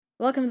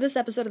Welcome to this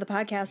episode of the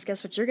podcast,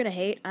 Guess What You're Gonna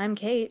Hate? I'm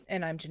Kate.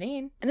 And I'm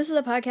Janine. And this is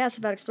a podcast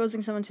about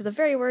exposing someone to the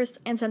very worst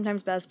and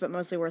sometimes best, but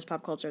mostly worst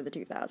pop culture of the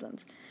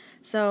 2000s.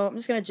 So I'm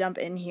just gonna jump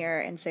in here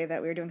and say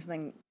that we are doing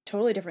something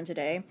totally different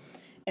today,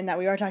 in that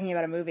we are talking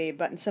about a movie,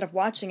 but instead of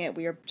watching it,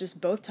 we are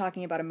just both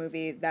talking about a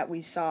movie that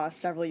we saw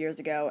several years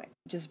ago,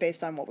 just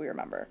based on what we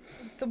remember.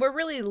 So we're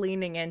really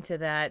leaning into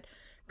that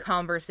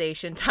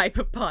conversation type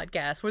of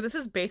podcast, where this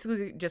is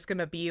basically just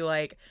gonna be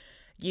like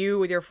you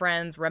with your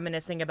friends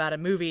reminiscing about a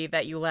movie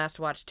that you last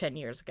watched 10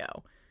 years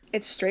ago.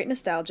 It's straight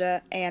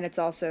nostalgia, and it's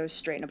also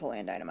straight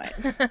Napoleon Dynamite.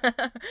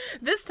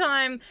 This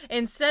time,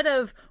 instead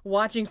of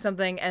watching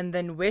something and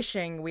then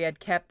wishing we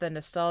had kept the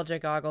nostalgia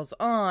goggles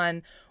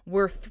on,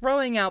 we're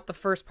throwing out the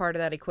first part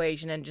of that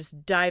equation and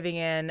just diving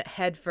in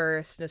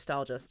headfirst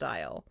nostalgia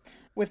style.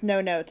 With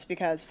no notes,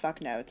 because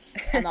fuck notes.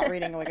 I'm not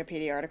reading a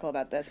Wikipedia article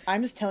about this.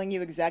 I'm just telling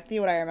you exactly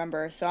what I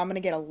remember, so I'm going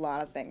to get a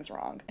lot of things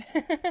wrong.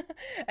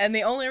 And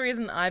the only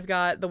reason I've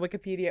got the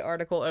Wikipedia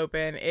article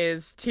open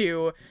is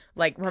to,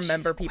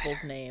 remember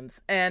people's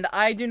names. And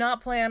I do not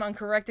plan on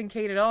correcting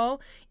Kate at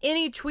all.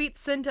 Any tweets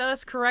sent to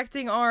us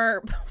correcting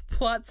our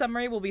plot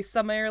summary will be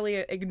summarily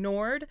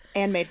ignored.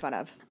 And made fun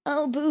of.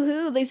 Oh,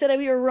 boo-hoo, they said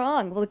we were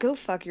wrong. Well, go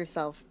fuck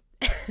yourself,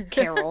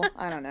 Carol.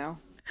 I don't know.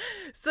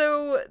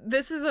 So,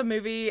 this is a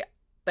movie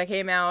that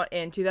came out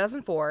in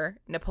 2004,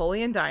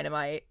 Napoleon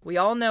Dynamite. We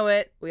all know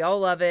it, we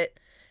all love it,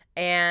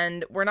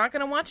 and we're not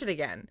going to watch it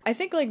again. I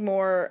think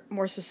more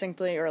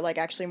succinctly, or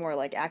actually more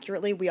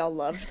accurately, we all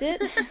loved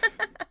it,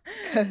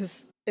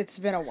 because it's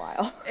been a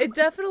while. It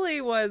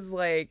definitely was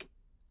a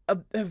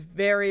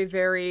very,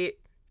 very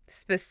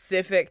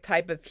specific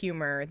type of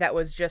humor that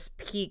was just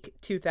peak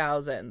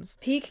 2000s.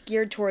 Peak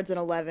geared towards an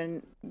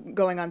 11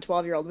 going on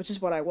 12-year-old, which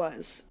is what I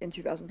was in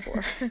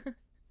 2004.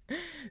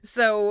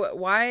 So,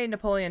 why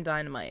Napoleon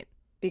Dynamite?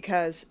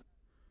 Because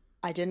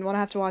I didn't want to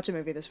have to watch a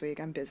movie this week.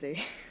 I'm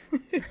busy.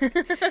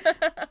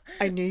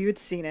 I knew you had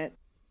seen it.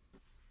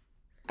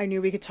 I knew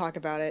we could talk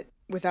about it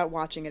without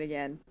watching it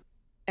again.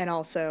 And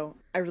also,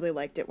 I really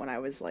liked it when I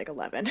was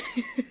 11.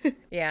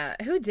 Yeah,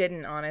 who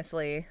didn't,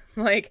 honestly?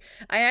 I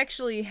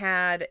actually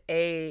had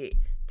a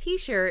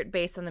t-shirt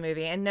based on the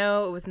movie, and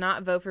no, it was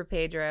not Vote for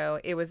Pedro.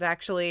 It was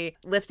actually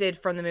lifted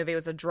from the movie. It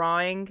was a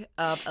drawing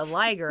of a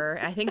liger.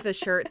 I think the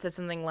shirt says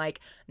something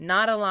like,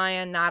 not a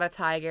lion, not a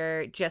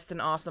tiger, just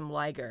an awesome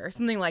liger, or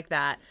something like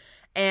that.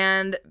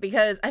 And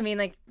because,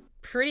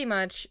 pretty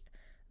much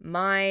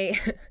my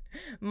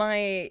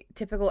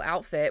typical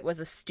outfit was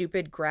a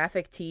stupid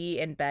graphic tee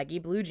and baggy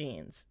blue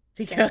jeans,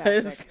 because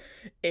Fantastic.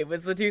 It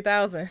was the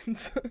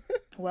 2000s.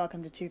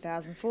 Welcome to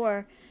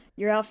 2004.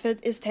 Your outfit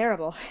is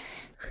terrible.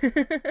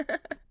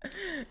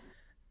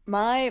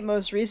 My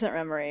most recent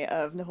memory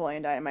of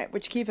Napoleon Dynamite,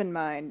 which keep in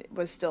mind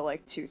was still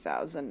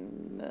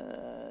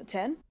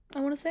 2010, I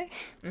want to say.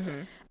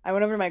 Mm-hmm. I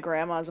went over to my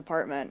grandma's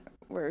apartment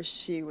where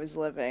she was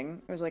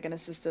living. It was an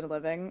assisted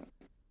living.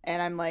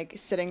 And I'm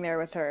sitting there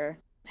with her,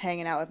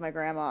 hanging out with my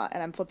grandma,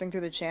 and I'm flipping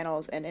through the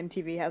channels, and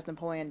MTV has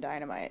Napoleon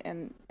Dynamite.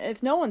 And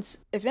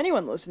if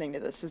anyone listening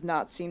to this has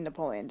not seen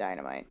Napoleon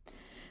Dynamite,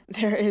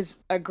 there is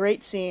a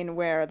great scene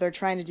where they're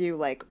trying to do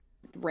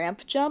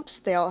ramp jumps.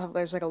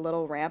 There's a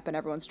little ramp and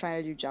everyone's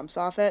trying to do jumps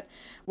off it.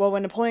 Well,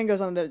 when Napoleon goes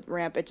on the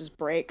ramp, it just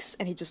breaks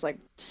and he just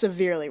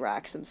severely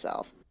racks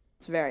himself.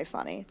 It's very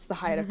funny. It's the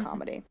height of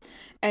comedy.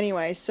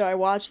 Anyway, so I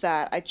watch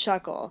that, I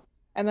chuckle,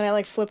 and then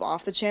I flip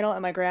off the channel,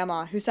 and my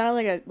grandma, who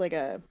sounded like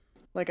a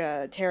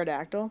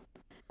pterodactyl,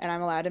 and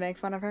I'm allowed to make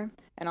fun of her,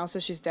 and also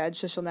she's dead,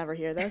 so she'll never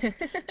hear this.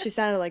 She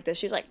sounded like this.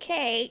 She was like,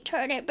 "Kate,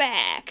 turn it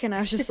back," and I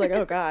was just like,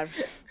 "Oh God."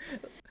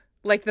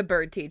 Like the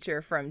bird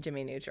teacher from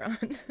Jimmy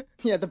Neutron.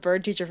 Yeah, the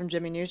bird teacher from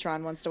Jimmy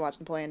Neutron wants to watch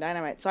Napoleon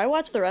Dynamite. So I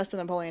watched the rest of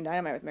Napoleon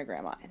Dynamite with my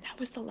grandma, and that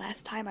was the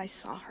last time I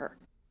saw her.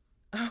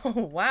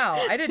 Oh, wow.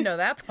 I didn't know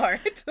that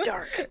part.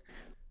 Dark.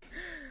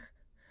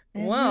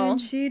 And then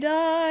she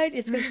died.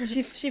 It's because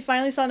she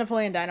finally saw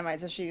Napoleon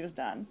Dynamite, so she was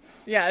done.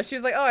 Yeah, she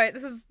was like, all right,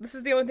 this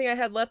is the only thing I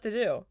had left to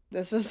do.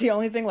 This was the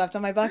only thing left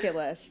on my bucket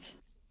list.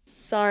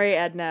 Sorry,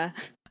 Edna.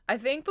 I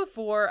think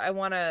before I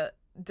want to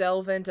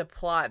delve into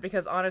plot,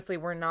 because honestly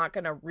we're not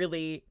going to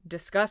really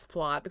discuss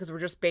plot because we're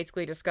just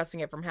basically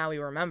discussing it from how we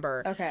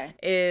remember. Okay.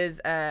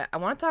 I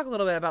want to talk a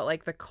little bit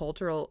about the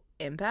cultural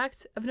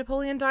impact of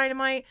Napoleon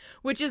Dynamite,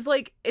 which is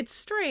it's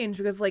strange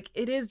because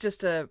it is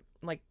just a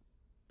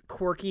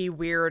quirky,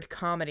 weird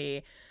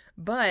comedy,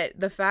 but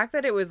the fact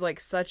that it was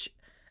such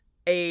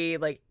a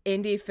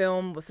indie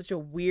film with such a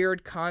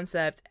weird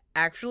concept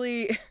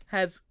actually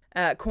has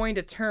coined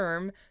a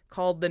term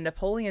called the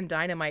Napoleon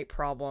Dynamite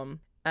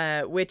problem,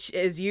 which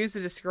is used to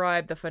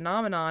describe the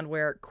phenomenon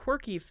where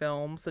quirky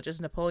films such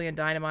as Napoleon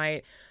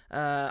Dynamite,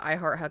 I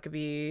Heart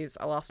Huckabees,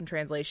 A Lost in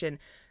Translation,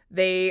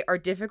 they are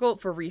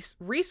difficult for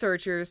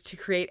researchers to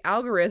create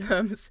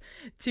algorithms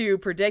to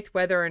predict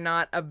whether or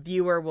not a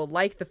viewer will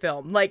like the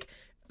film.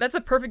 That's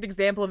a perfect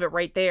example of it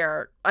right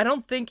there. I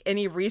don't think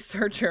any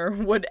researcher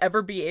would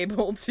ever be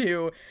able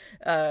to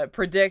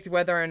predict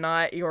whether or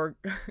not your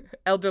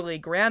elderly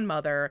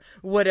grandmother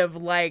would have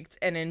liked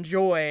and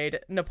enjoyed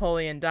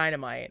Napoleon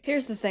Dynamite.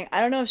 Here's the thing. I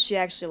don't know if she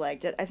actually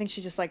liked it. I think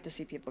she just liked to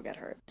see people get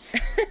hurt.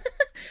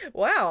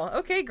 Wow.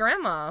 Okay,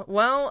 grandma.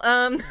 Well,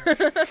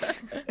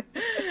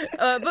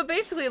 but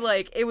basically,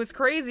 like, it was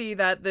crazy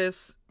that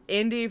this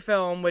indie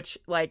film, which,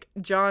 like,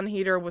 John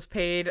Heder was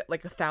paid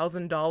like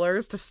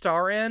 $1,000 to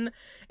star in,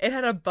 it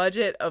had a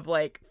budget of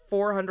like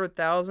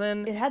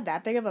 400,000. It had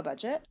that big of a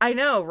budget? I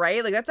know,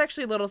 right? Like, that's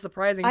actually a little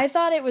surprising. I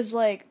thought it was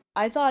like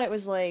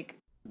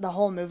the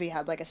whole movie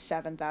had like a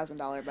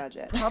 $7,000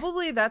 budget.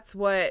 Probably that's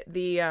what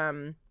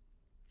the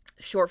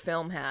short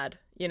film had,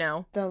 you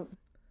know?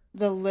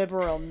 The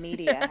liberal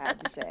media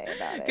had to say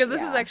about it. Because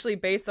this is actually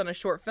based on a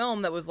short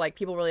film that was like,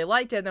 people really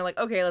liked it, and they're like,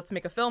 okay, let's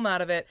make a film out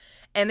of it.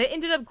 And it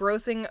ended up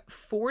grossing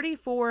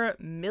 $44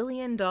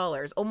 million,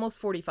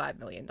 almost $45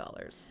 million.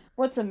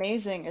 What's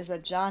amazing is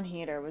that John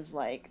Heder was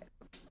like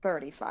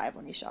 35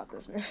 when he shot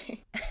this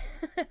movie.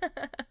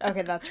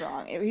 Okay, that's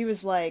wrong. He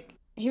was like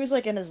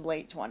in his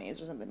late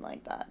 20s or something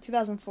like that.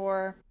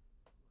 2004.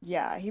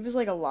 Yeah, he was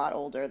like a lot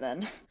older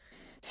than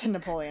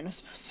Napoleon is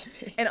supposed to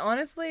be. And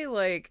honestly,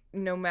 like,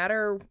 no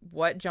matter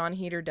what John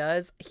Heder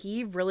does,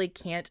 he really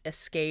can't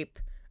escape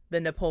the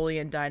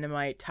Napoleon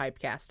Dynamite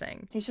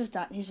typecasting. He's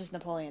just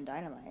Napoleon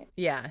Dynamite.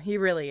 Yeah, he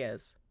really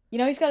is. You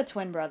know, he's got a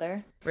twin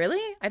brother.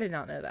 Really? I did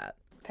not know that.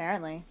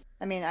 Apparently.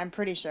 I mean, I'm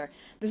pretty sure.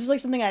 This is like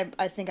something I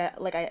think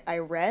I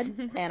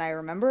read and I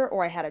remember,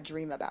 or I had a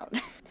dream about.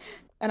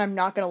 And I'm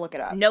not going to look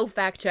it up. No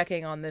fact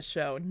checking on this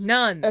show.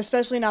 None.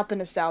 Especially not the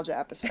nostalgia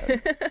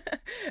episode.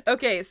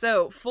 Okay,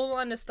 so full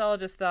on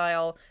nostalgia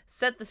style.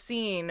 Set the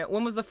scene.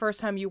 When was the first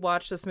time you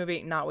watched this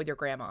movie not with your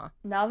grandma?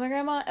 Not with my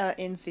grandma,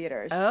 in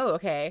theaters. Oh,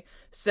 okay.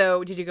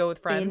 So did you go with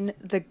friends?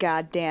 In the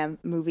goddamn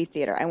movie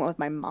theater. I went with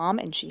my mom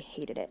and she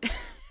hated it.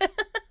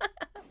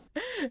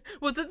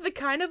 Was it the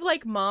kind of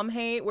like mom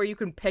hate where you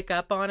can pick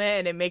up on it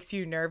and it makes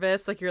you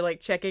nervous? Like you're like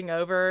checking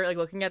over, like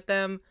looking at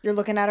them? You're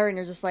looking at her and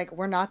you're just like,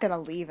 we're not going to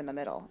leave in the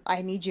middle.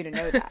 I need you to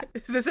know that.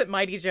 This isn't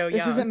Mighty Joe Young.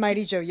 This isn't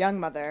Mighty Joe Young,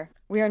 mother.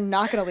 We are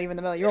not going to leave in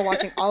the middle. You're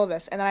watching all of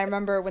this. And then I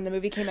remember when the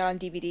movie came out on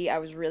DVD, I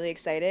was really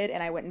excited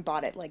and I went and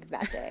bought it like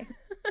that day.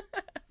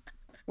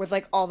 With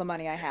like all the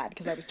money I had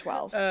because I was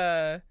 12.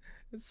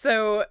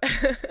 So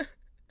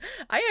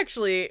I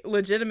actually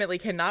legitimately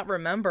cannot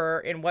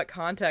remember in what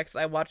context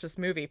I watched this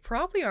movie.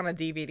 Probably on a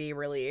DVD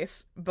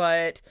release,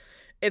 but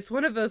it's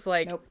one of those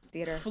like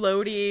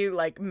floaty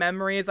like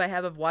memories I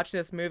have of watching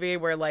this movie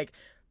where like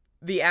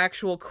the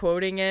actual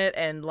quoting it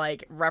and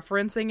like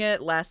referencing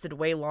it lasted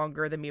way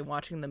longer than me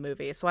watching the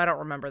movie. So I don't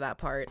remember that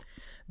part.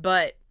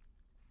 But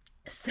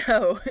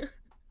so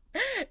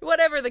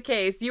whatever the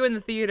case, you in the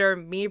theater,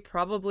 me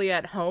probably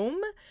at home.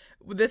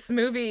 This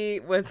movie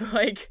was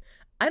like,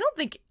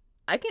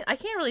 I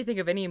can't really think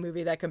of any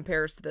movie that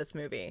compares to this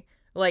movie.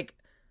 Like,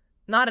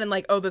 not in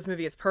like, oh, this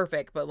movie is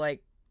perfect, but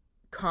like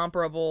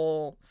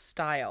comparable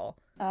style.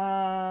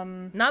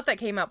 Not that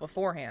came out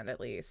beforehand, at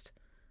least.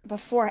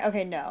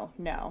 Okay, no.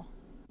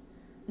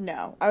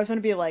 I was going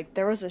to be like,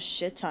 there was a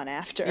shit ton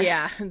after.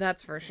 Yeah,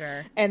 that's for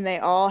sure. And they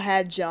all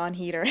had John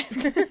Heder in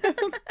them.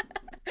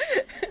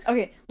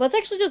 Okay, let's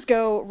actually just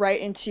go right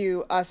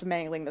into us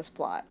mangling this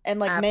plot. And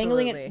like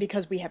mangling it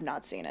because we have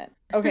not seen it.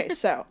 Okay,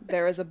 so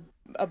there is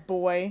a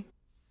boy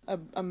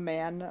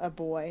named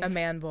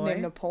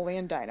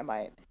Napoleon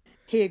Dynamite.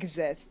 He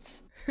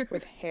exists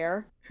with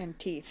hair and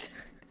teeth.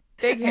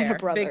 Big hair, and a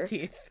brother, big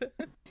teeth.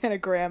 And a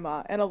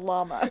grandma, and a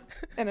llama,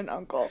 and an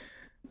uncle.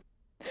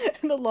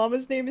 And the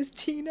llama's name is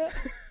Tina.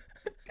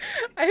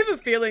 I have a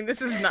feeling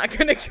this is not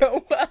going to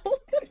go well.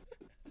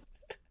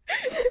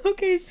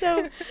 Okay,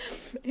 so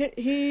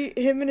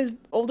him and his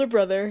older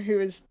brother, who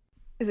is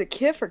it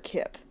Kip or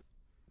Kip?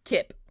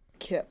 Kip.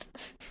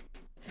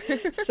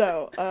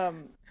 So,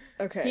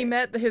 okay. He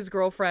met his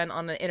girlfriend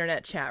on an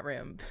internet chat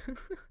room.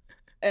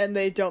 And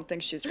they don't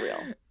think she's real.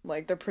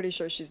 Like, they're pretty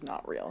sure she's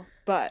not real.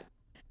 But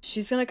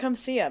she's gonna come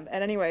see him.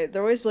 And anyway,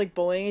 they're always, like,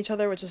 bullying each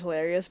other, which is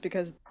hilarious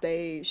because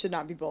they should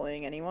not be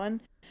bullying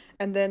anyone.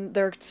 And then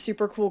their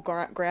super cool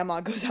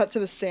grandma goes out to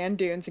the sand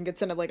dunes and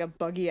gets in like a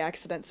buggy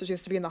accident, so she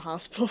has to be in the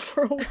hospital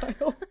for a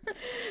while.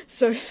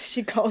 So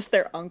she calls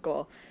their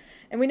uncle.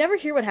 And we never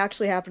hear what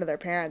actually happened to their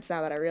parents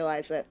now that I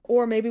realize it.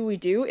 Or maybe we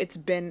do. It's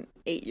been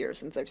 8 years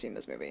since I've seen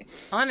this movie.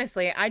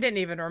 Honestly, I didn't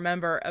even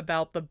remember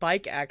about the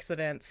bike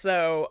accident,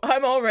 so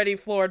I'm already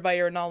floored by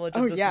your knowledge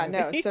of this movie.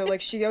 No. So,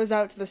 like, she goes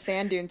out to the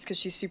sand dunes because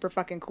she's super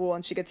fucking cool,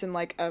 and she gets in,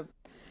 like, an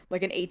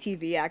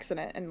ATV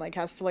accident and, like,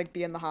 has to, like,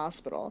 be in the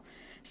hospital.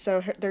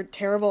 So their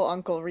terrible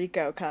uncle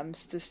Rico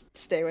comes to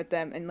stay with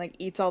them and like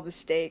eats all the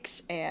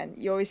steaks, and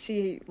you always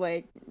see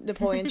like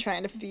Napoleon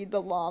trying to feed the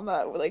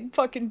llama with like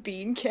fucking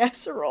bean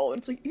casserole. And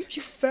it's like,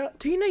 you fat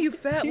Tina, you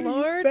fat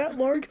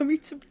lard, come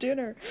eat some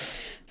dinner.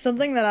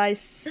 Something that I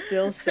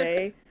still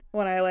say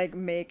when I like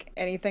make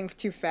anything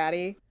too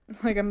fatty,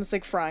 like I'm just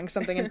like frying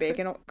something in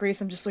bacon grease.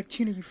 I'm just like,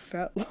 Tina, you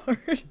fat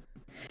lard.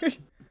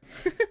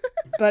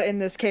 But in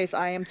this case,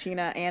 I am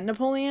Tina and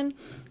Napoleon.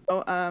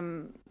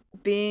 So,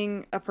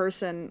 being a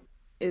person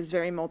is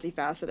very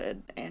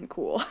multifaceted and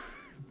cool.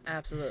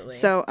 Absolutely.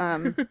 So,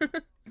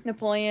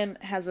 Napoleon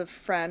has a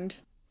friend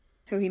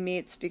who he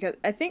meets because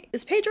I think,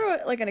 is Pedro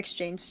like an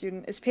exchange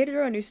student? Is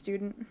Pedro a new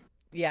student?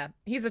 Yeah,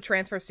 he's a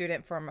transfer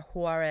student from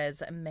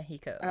Juarez,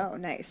 Mexico. Oh,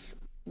 nice.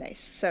 Nice.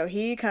 So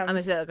he comes. I'm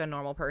gonna say like a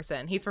normal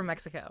person. He's from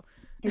Mexico.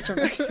 He's from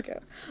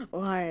Mexico.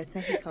 Juarez,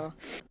 Mexico.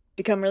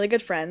 Become really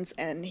good friends,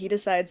 and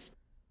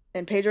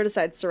Pedro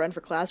decides to run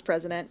for class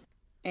president,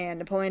 and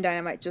Napoleon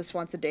Dynamite just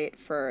wants a date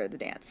for the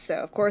dance. So,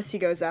 of course, he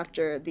goes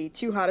after the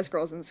two hottest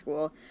girls in the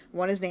school.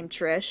 One is named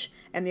Trish,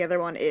 and the other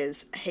one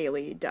is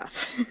Haley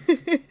Duff.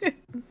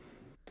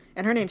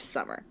 And her name's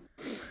Summer.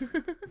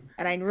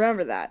 And I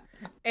remember that.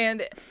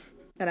 And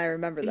I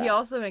remember that. he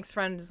also makes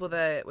friends with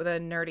a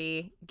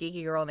nerdy,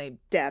 geeky girl named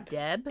Deb.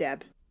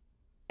 And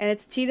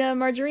it's Tina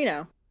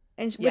Margarino.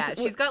 And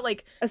she's got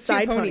like a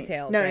side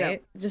ponytail. No,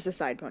 just a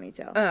side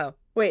ponytail. Oh.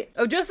 Wait.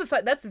 Oh, just a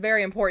side. That's a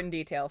very important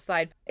detail.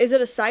 Side. Is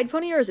it a side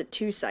pony or is it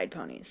two side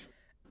ponies?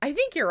 I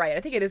think you're right. I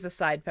think it is a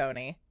side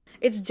pony.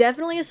 It's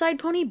definitely a side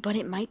pony, but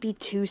it might be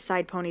two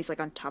side ponies like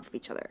on top of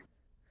each other.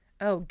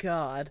 Oh,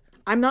 God.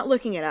 I'm not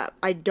looking it up.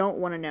 I don't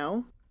want to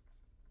know.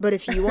 But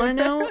if you want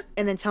to know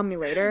and then tell me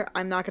later,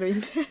 I'm not going to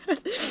be mad.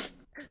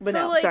 But so,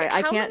 no, like, sorry,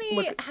 I can't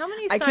look. How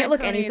many? I can't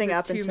look anything is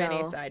up too until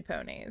many side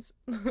ponies.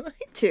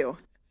 Two.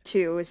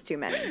 Two is too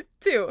many.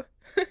 Two.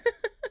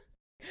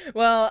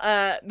 Well,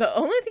 the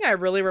only thing I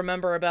really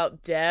remember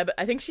about Deb,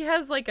 I think she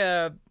has like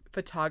a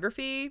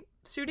photography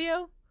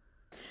studio.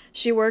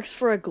 She works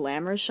for a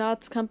glamour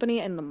shots company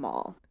in the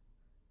mall.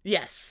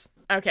 Yes.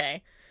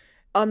 Okay.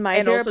 On my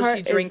and favorite also part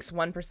she drinks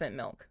 1%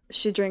 milk.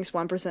 She drinks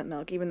 1%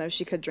 milk, even though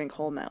she could drink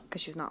whole milk because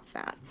she's not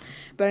fat.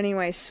 But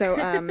anyway, so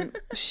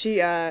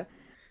she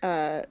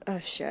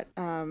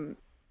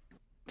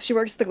she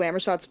works at the glamour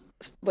shots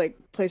like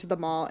place at the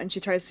mall, and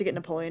she tries to get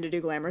Napoleon to do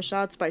glamour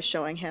shots by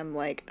showing him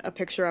like a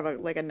picture of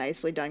a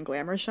nicely done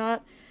glamour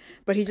shot,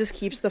 but he just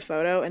keeps the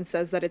photo and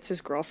says that it's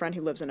his girlfriend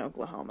who lives in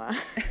Oklahoma.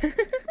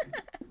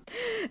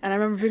 And I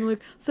remember being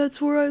like,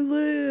 that's where I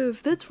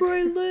live. That's where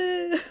I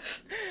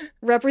live.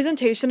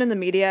 Representation in the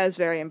media is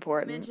very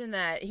important. Mention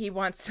that he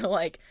wants to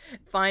like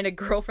find a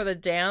girl for the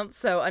dance.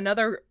 So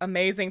another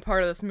amazing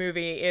part of this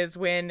movie is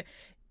when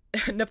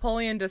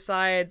Napoleon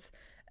decides,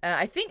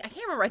 I can't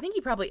remember. I think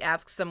he probably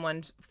asks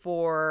someone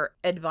for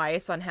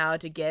advice on how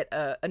to get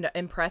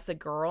impress a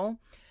girl.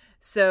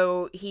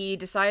 So he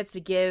decides to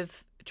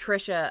give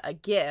Trisha a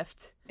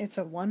gift. It's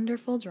a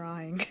wonderful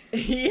drawing.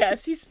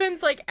 Yes, he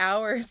spends like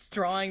hours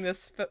drawing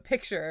this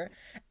picture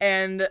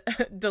and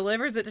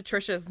delivers it to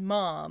Trisha's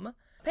mom.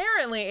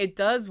 Apparently, it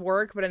does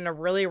work, but in a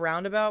really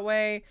roundabout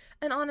way.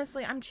 And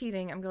honestly, I'm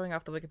cheating. I'm going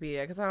off the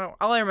Wikipedia because all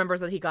I remember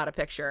is that he got a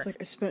picture. It's like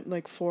I spent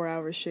like 4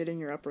 hours shading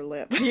your upper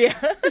lip. Yeah.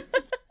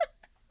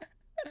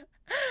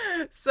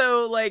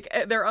 So, like,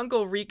 their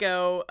Uncle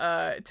Rico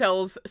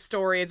tells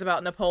stories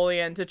about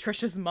Napoleon to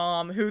Trisha's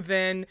mom, who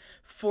then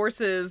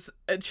forces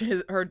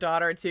her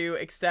daughter to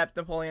accept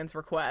Napoleon's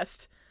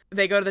request.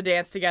 They go to the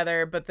dance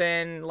together, but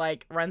then,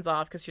 like, runs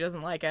off because she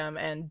doesn't like him,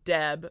 and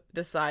Deb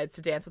decides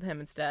to dance with him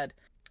instead.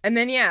 And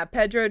then, yeah,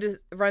 Pedro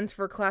runs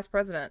for class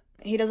president.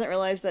 He doesn't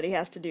realize that he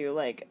has to do,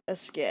 like, a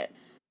skit.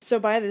 So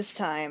by this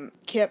time,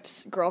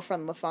 Kip's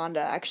girlfriend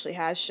LaFonda actually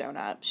has shown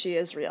up. She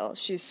is real.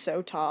 She's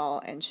so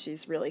tall and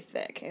she's really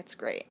thick. It's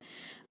great.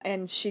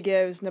 And she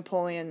gives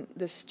Napoleon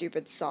this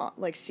stupid song,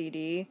 like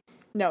CD.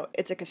 No,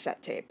 it's a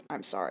cassette tape.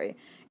 I'm sorry.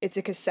 It's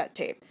a cassette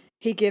tape.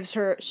 She gives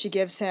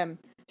him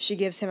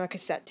a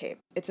cassette tape.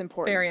 It's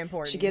important. Very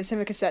important. She gives him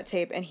a cassette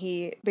tape and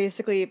he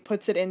basically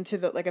puts it into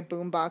like a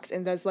boombox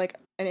and does like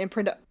an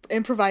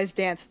improvised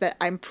dance that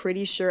I'm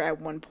pretty sure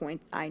at one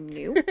point I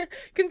knew.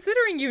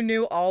 Considering you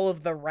knew all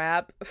of the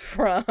rap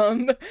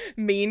from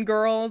Mean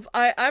Girls,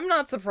 I'm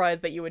not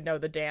surprised that you would know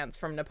the dance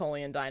from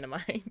Napoleon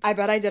Dynamite. I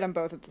bet I did them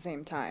both at the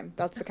same time.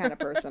 That's the kind of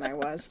person I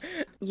was.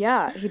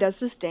 Yeah, he does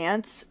this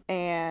dance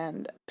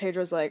and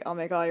Pedro's like, I'll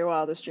make all your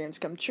wildest dreams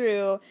come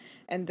true.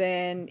 And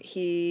then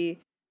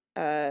he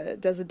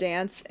does a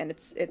dance and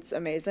it's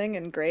amazing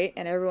and great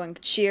and everyone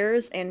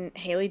cheers and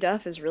Haley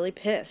Duff is really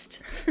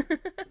pissed.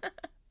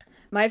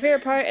 My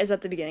favorite part is at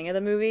the beginning of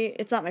the movie.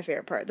 It's not my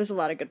favorite part. There's a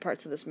lot of good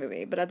parts of this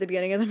movie, but at the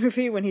beginning of the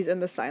movie when he's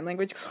in the sign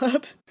language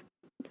club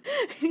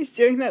he's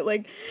doing that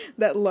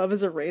Love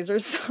is a Razor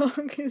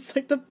song. It's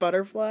like the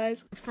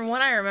butterflies. From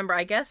what I remember,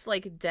 I guess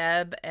like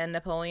Deb and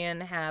Napoleon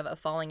have a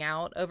falling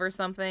out over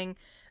something,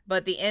 but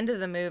at the end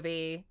of the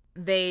movie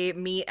they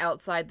meet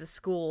outside the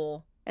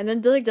school. And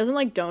then like doesn't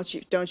like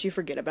Don't You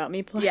Forget About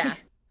Me play? Yeah.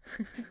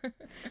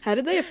 How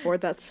did they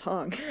afford that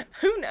song?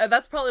 Who knows?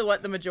 That's probably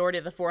what the majority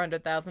of the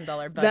 $400,000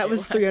 budget That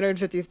was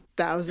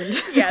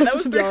 $350,000. Yeah, that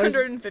was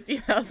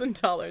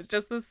 $350,000,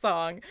 just the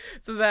song.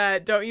 So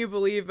that don't you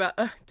believe about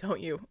me?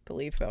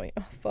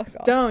 Oh, fuck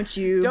off. Don't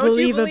you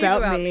believe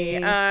about me?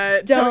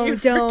 Don't you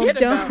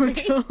forget about me?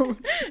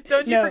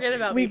 Don't you forget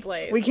about me,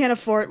 please. We can't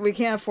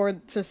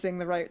afford to sing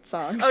the right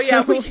song. Oh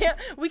yeah,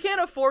 we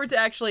can't afford to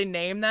actually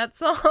name that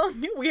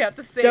song. We have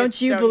to say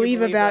Don't you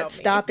believe about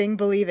stopping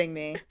believing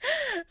me?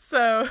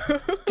 So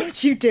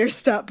don't you dare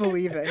stop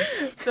believing.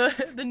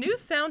 The new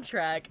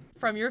soundtrack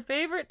from your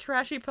favorite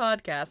trashy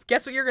podcast.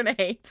 Guess what you're gonna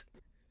hate?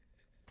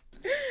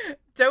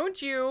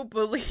 Don't you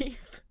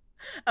believe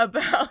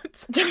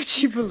about?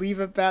 Don't you believe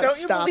about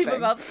stopping? Don't you believe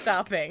about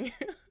stopping?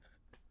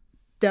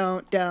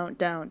 Don't.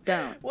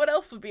 What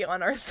else would be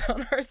on our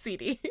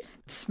CD?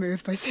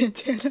 Smooth by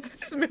Santana.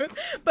 Smooth,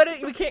 but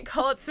we can't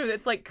call it smooth.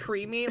 It's like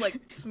creamy, like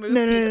smooth.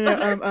 No.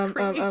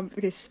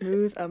 Okay,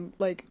 smooth.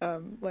 Like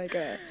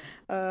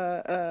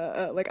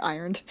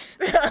ironed.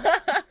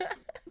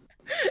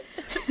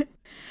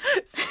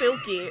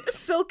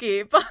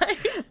 Silky by.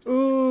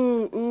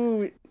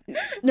 Ooh.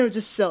 No,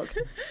 just silk.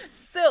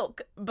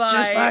 Silk by.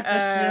 Just like the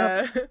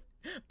silk.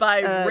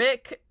 By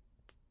Rick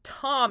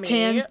Tommy.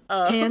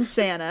 Tan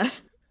Santa.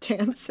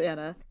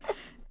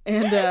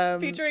 And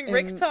featuring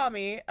Rick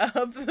Tommy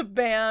of the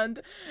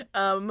band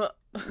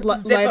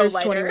Lighters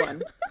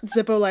 21.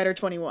 Zippo Lighter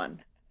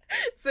 21.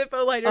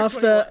 Zippo Lighter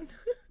 21.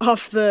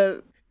 Off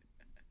the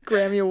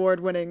Grammy Award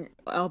winning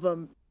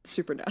album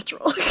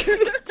Supernatural.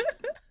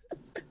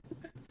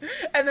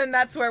 And then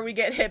that's where we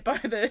get hit by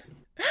the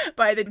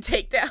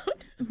takedown.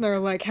 They're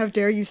like, how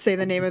dare you say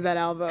the name of that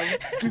album?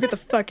 You get the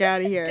fuck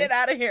out of here. Get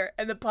out of here.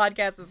 And the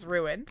podcast is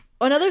ruined.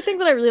 Another thing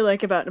that I really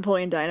like about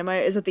Napoleon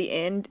Dynamite is at the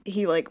end,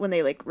 he when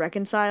they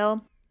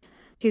reconcile,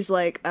 he's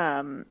like,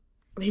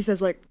 he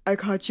says I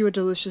caught you a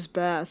delicious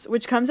bass,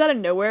 which comes out of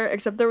nowhere,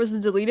 except there was a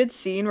deleted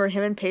scene where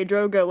him and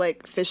Pedro go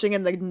fishing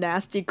in the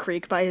nasty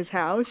creek by his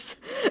house.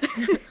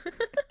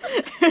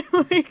 and,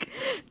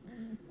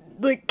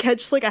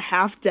 catch a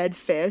half dead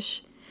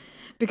fish.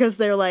 Because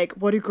they're like,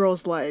 what do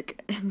girls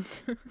like? And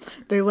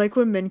they like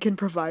when men can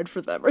provide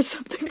for them or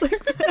something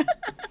like that.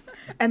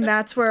 And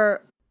that's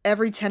where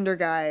every Tinder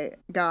guy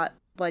got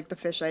the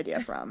fish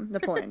idea from,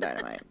 Napoleon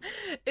Dynamite.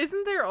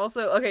 Isn't there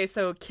also, okay,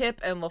 so Kip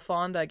and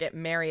LaFonda get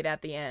married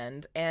at the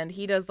end, and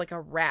he does a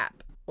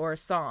rap or a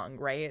song,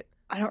 right?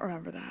 I don't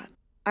remember that.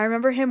 I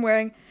remember him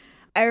wearing,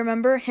 I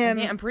remember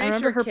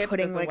her Kip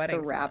putting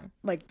the rap,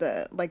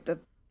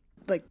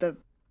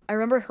 I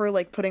remember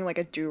her putting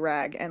a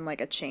do-rag and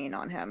a chain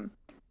on him.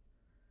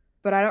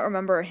 But I don't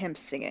remember him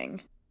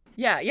singing.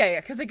 Yeah,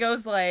 because it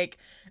goes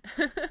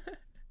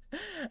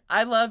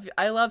I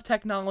love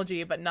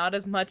technology, but not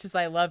as much as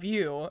I love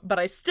you, but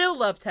I still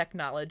love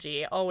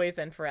technology, always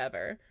and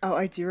forever. Oh,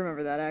 I do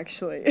remember that,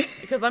 actually.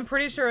 Because I'm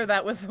pretty sure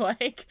that was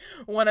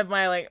one of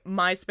my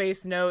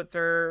MySpace notes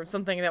or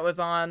something that was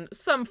on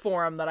some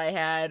forum that I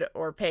had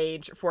or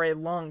page for a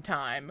long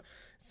time.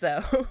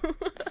 So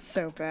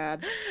so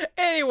bad.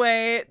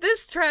 Anyway,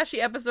 this trashy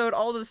episode,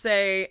 all to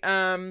say,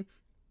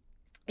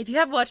 if you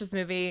have watched this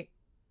movie,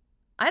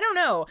 I don't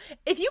know.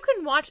 If you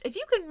can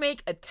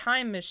make a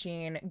time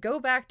machine, go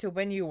back to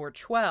when you were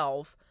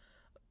 12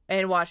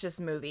 and watch this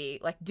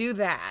movie, do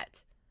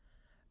that.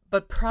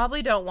 But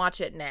probably don't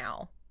watch it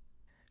now.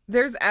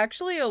 There's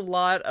actually a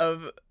lot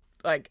of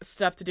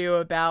stuff to do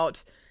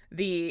about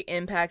the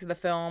impact of the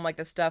film,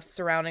 the stuff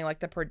surrounding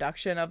the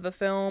production of the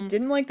film.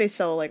 Didn't they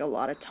sell a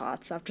lot of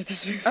tots after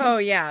this movie? Oh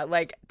yeah,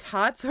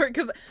 tots, or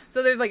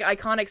so there's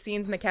iconic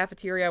scenes in the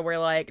cafeteria where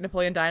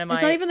Napoleon Dynamite.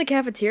 It's not even the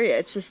cafeteria.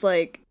 It's just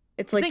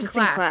it's just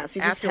in class. He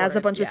just has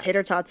a bunch of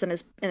tater tots in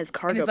his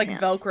cargo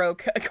pants. Velcro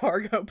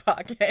cargo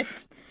pocket.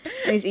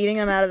 And he's eating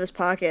them out of his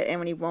pocket,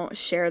 and when he won't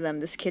share them,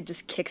 this kid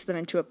just kicks them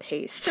into a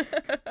paste.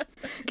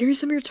 Give me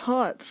some of your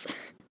tots.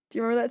 Do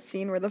you remember that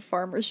scene where the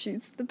farmer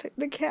shoots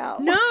the cow?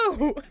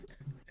 No.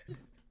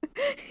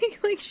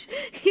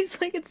 It's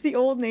the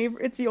old neighbor,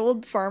 it's the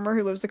old farmer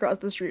who lives across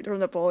the street from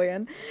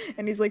Napoleon,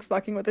 and he's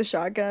fucking with a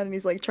shotgun, and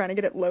he's trying to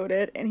get it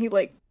loaded, and he's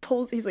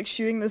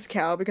shooting this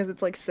cow because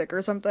it's sick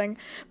or something,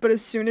 but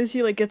as soon as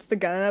he gets the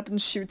gun up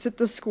and shoots it,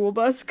 the school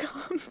bus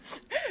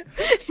comes,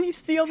 and you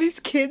see all these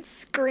kids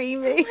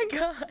screaming. Oh my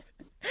god.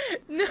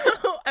 No,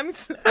 I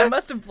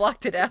must have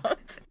blocked it out.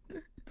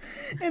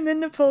 And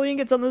then Napoleon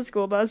gets on the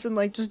school bus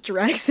and just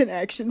drags an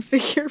action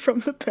figure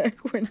from the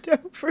back window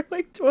for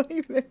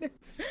 20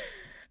 minutes.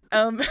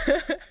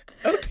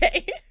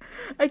 Okay.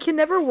 I can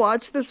never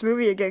watch this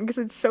movie again because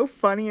it's so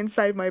funny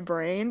inside my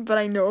brain, but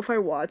I know if I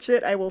watch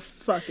it, I will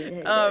fucking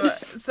hate it.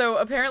 So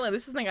apparently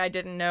this is something I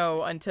didn't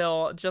know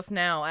until just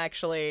now,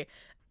 actually.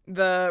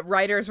 The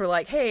writers were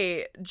like,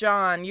 hey,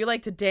 John, you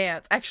like to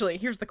dance. Actually,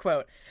 here's the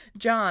quote.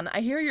 John,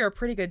 I hear you're a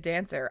pretty good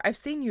dancer. I've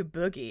seen you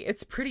boogie.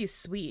 It's pretty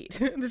sweet.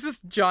 This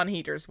is John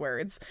Heater's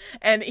words.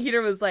 And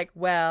Heater was like,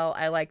 well,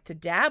 I like to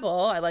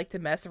dabble. I like to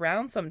mess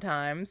around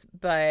sometimes.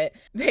 But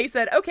they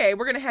said, okay,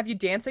 we're going to have you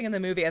dancing in the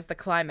movie as the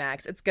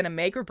climax. It's going to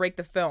make or break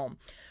the film.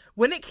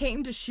 when it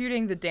came to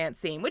shooting the dance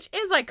scene, which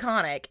is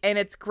iconic and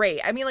it's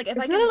great. I mean, like, if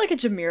Isn't that like a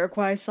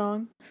Jamiroquai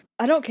song?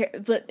 I don't care.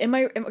 But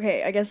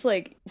okay? I guess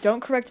like don't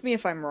correct me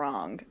if I'm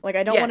wrong. Like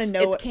I don't want to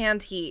know. It's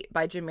Canned Heat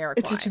by Jamiroquai.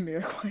 It's a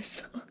Jamiroquai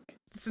song.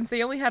 Since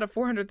they only had a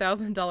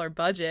 $400,000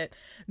 budget,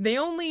 they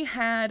only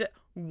had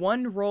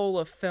one roll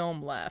of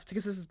film left,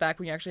 because this is back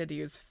when you actually had to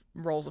use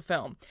rolls of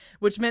film,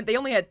 which meant they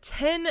only had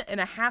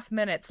 10.5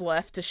 minutes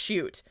left to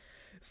shoot.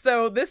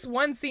 So this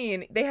one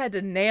scene, they had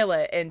to nail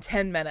it in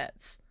 10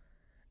 minutes.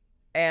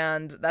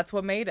 And that's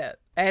what made it.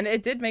 And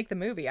it did make the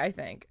movie, I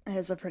think.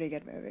 It's a pretty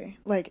good movie.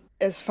 Like,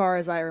 as far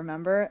as I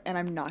remember, and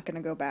I'm not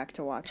going to go back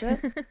to watch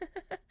it.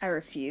 I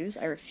refuse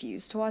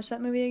to watch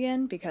that movie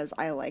again because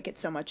I like it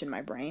so much in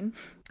my brain.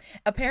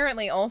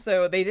 Apparently,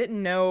 also, they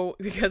didn't know,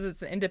 because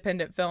it's an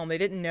independent film, they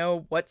didn't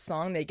know what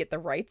song they get the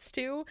rights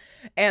to.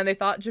 And they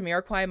thought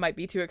Jamiroquai might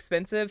be too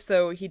expensive,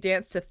 so he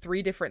danced to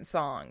 3 different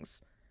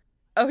songs.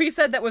 Oh, he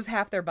said that was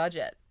half their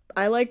budget.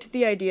 I liked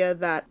the idea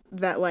that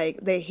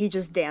like he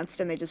just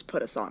danced and they just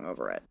put a song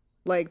over it.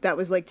 Like that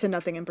was like to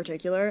nothing in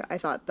particular. I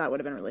thought that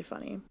would have been really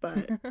funny,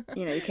 but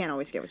you can't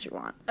always get what you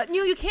want.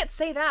 You can't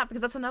say that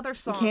because that's another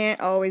song. You can't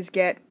always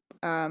get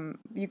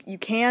you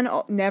can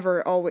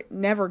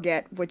never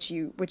get what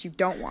you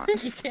don't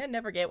want. You can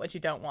never get what you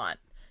don't want.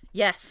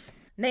 Yes,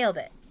 nailed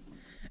it.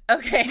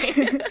 Okay.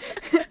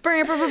 So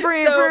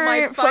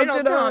my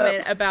final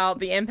comment about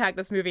the impact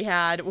this movie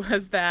had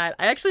was that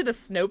I actually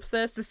just Snopes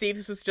this to see if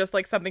this was just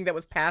like something that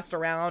was passed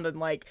around in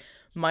like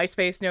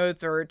MySpace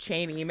notes or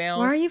chain emails.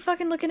 Why are you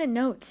fucking looking at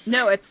notes?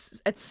 No,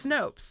 it's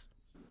Snopes.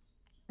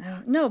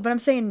 No, but I'm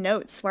saying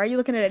notes. Why are you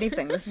looking at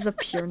anything? This is a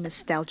pure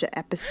nostalgia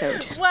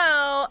episode.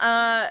 Well,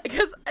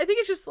 because I think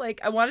it's just like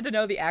I wanted to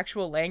know the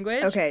actual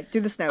language. Okay,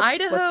 do the Snopes.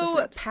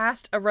 Idaho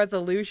passed a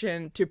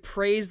resolution to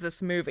praise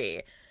this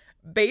movie.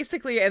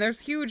 Basically, and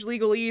there's huge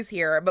legalese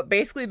here, but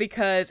basically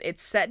because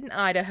it's set in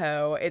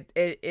Idaho,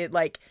 it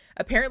like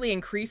apparently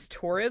increased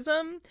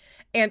tourism,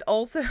 and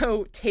also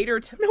No,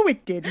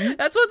 it didn't.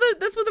 That's what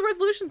the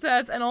resolution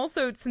says, and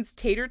also since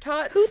tater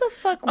tots. Who the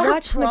fuck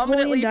watched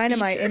Napoleon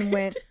Dynamite and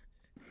went?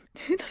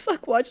 Who the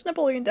fuck watched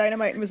Napoleon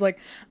Dynamite and was like,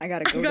 I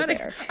gotta go to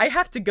there. I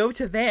have to go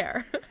to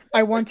there.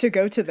 I want to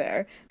go to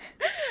there.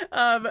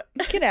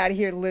 Get out of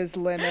here, Liz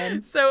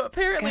Lemon. So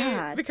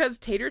apparently, because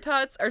tater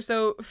tots are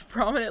so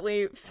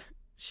prominently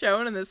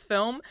shown in this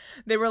film,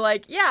 they were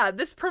like, yeah,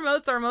 this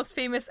promotes our most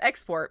famous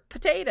export,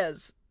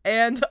 potatoes.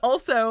 And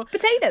also,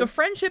 the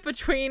friendship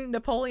between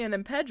Napoleon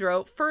and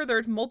Pedro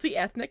furthered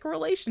multi-ethnic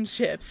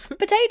relationships.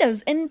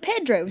 Potatoes and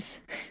Pedros.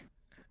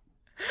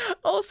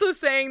 Also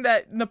saying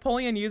that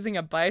Napoleon using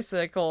a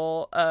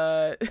bicycle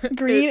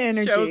green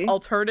energy shows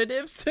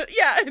alternatives to,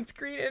 it's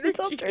green energy. It's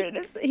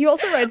alternatives. He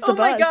also rides the bus. Oh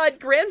my god,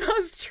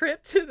 Grandma's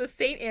trip to the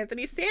St.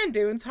 Anthony sand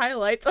dunes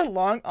highlights a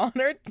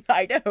long-honored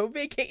Idaho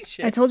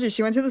vacation. I told you,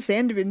 she went to the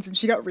sand dunes and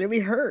she got really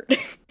hurt.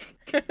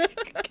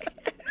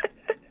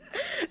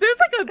 There's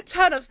like a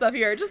ton of stuff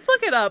here. Just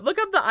look it up. Look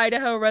up the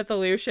Idaho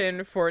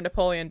resolution for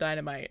Napoleon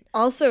Dynamite.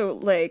 Also,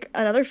 like,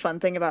 another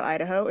fun thing about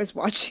Idaho is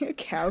watching a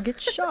cow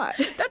get shot.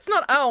 That's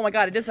not... Oh my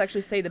god, it does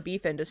actually say the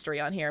beef industry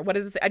on here. What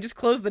is it? I just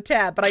closed the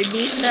tab, but I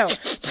need to know.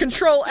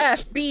 Control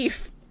F,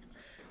 beef.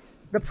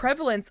 The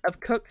prevalence of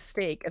cooked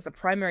steak as a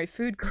primary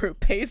food group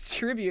pays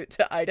tribute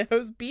to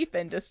Idaho's beef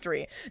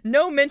industry.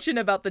 No mention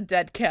about the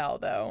dead cow,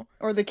 though.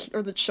 Or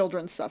the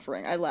children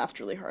suffering. I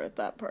laughed really hard at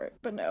that part,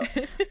 but no.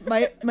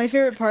 My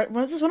favorite part,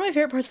 one of my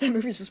favorite parts of that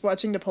movie is just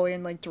watching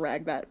Napoleon like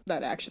drag that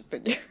action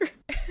figure.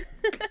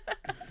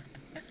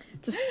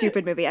 It's a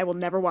stupid movie. I will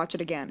never watch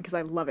it again because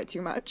I love it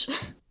too much.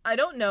 I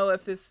don't know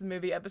if this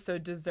movie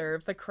episode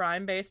deserves a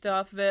crime based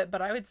off of it,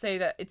 but I would say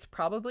that it's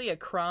probably a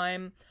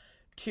crime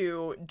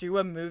to do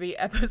a movie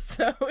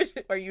episode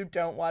where you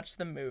don't watch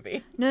the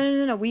movie.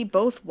 No. We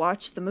both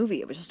watched the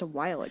movie. It was just a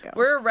while ago.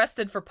 We're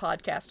arrested for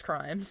podcast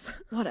crimes.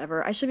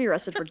 Whatever. I should be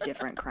arrested for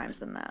different crimes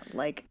than that.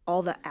 Like,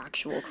 all the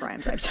actual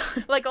crimes I've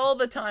done. Like all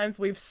the times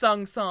we've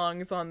sung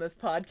songs on this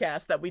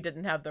podcast that we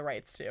didn't have the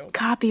rights to.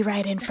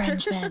 Copyright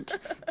infringement.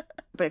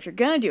 But if you're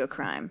gonna do a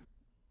crime,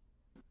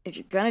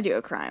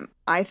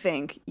 I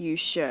think you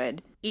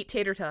should... Eat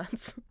tater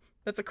tots.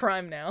 That's a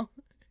crime now.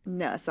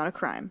 No, it's not a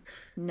crime.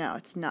 No,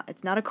 it's not.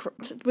 It's not a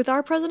with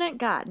our president.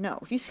 God, no.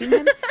 Have you seen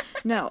him?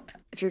 No.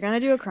 If you're gonna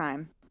do a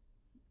crime,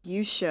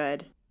 you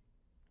should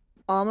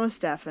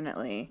almost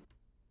definitely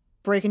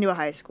break into a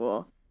high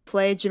school,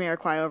 play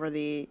Jamiroquai over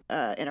the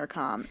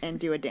intercom, and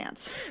do a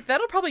dance.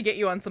 That'll probably get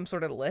you on some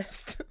sort of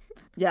list.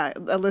 Yeah,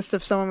 a list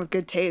of someone with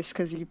good taste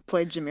because you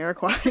played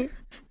Jamiroquai.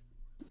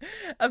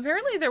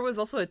 Apparently, there was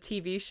also a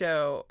TV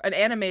show, an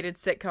animated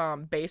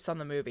sitcom based on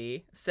the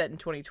movie, set in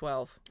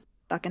 2012.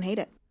 Fucking hate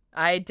it.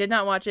 I did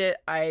not watch it.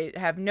 I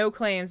have no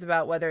claims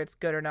about whether it's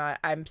good or not.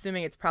 I'm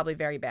assuming it's probably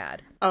very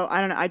bad. Oh, I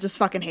don't know. I just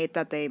fucking hate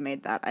that they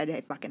made that. I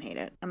fucking hate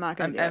it. I'm not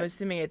gonna do it. I'm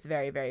assuming it's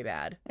very, very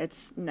bad.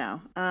 It's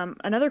no.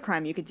 Another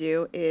crime you could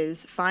do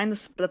is find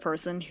the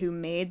person who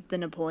made the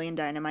Napoleon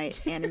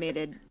Dynamite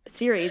animated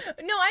series.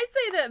 No, I'd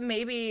say that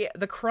maybe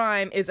the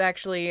crime is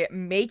actually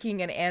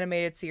making an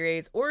animated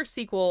series or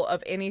sequel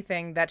of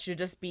anything that should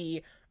just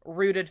be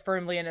rooted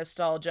firmly in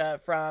nostalgia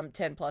from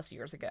 10 plus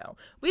years ago.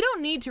 We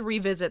don't need to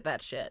revisit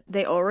that shit.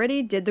 They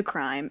already did the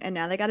crime, and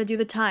now they gotta do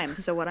the time.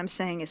 So what I'm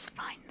saying is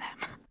find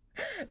them.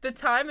 The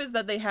time is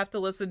that they have to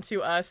listen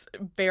to us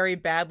very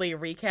badly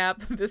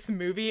recap this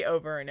movie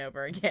over and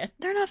over again.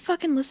 They're not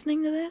fucking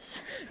listening to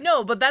this.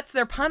 No, but that's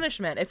their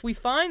punishment. If we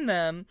find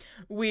them,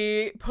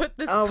 we put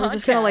this Oh, we're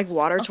just gonna, like,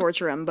 water on-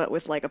 torture them, but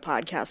with, like, a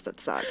podcast that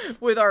sucks.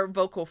 with our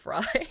vocal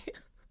fry.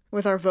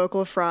 With our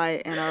vocal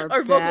fry and our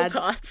Our vocal bad...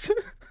 tots.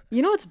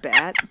 You know what's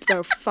bad?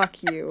 Though,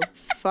 fuck you.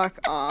 Fuck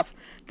off.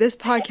 This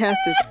podcast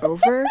is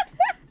over.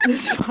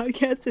 This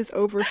podcast is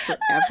over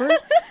forever.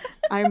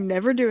 I'm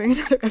never doing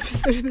another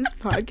episode of this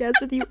podcast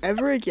with you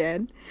ever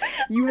again.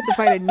 You have to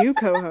find a new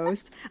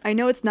co-host. I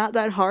know it's not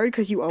that hard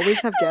because you always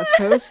have guest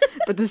hosts,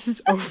 but this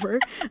is over.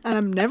 And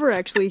I'm never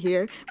actually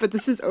here, but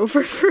this is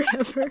over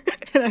forever.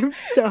 And I'm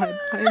done.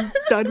 I'm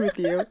done with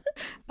you.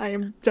 I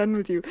am done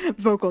with you.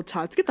 Vocal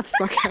tots, get the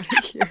fuck out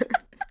of here.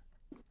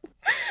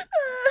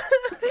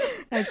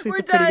 Actually,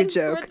 it's a pretty good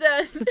joke. We're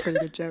done. It's a pretty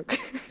good joke.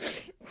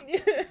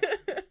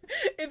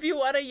 If you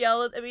want to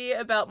yell at me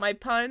about my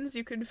puns,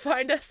 you can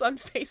find us on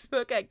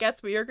Facebook at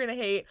Guess What You're Gonna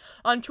Hate,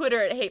 on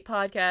Twitter at Hate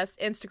Podcast,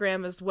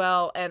 Instagram as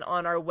well, and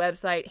on our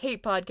website,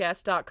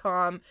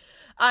 hatepodcast.com.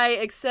 I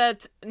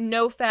accept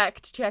no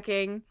fact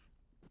checking.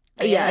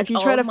 Yeah, if you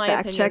try to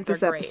fact check opinions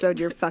this are great. episode,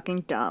 you're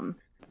fucking dumb.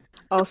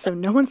 Also,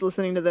 no one's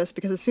listening to this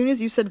because as soon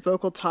as you said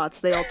vocal tots,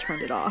 they all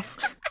turned it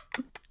off.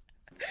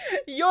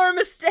 Your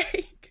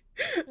mistake.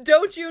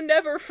 Don't you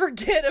never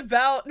forget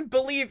about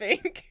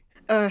believing.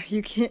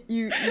 You can't,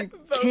 you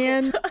Vocal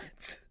can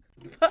tots.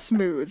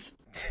 smooth.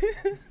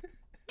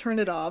 Turn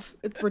it off.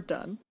 We're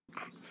done.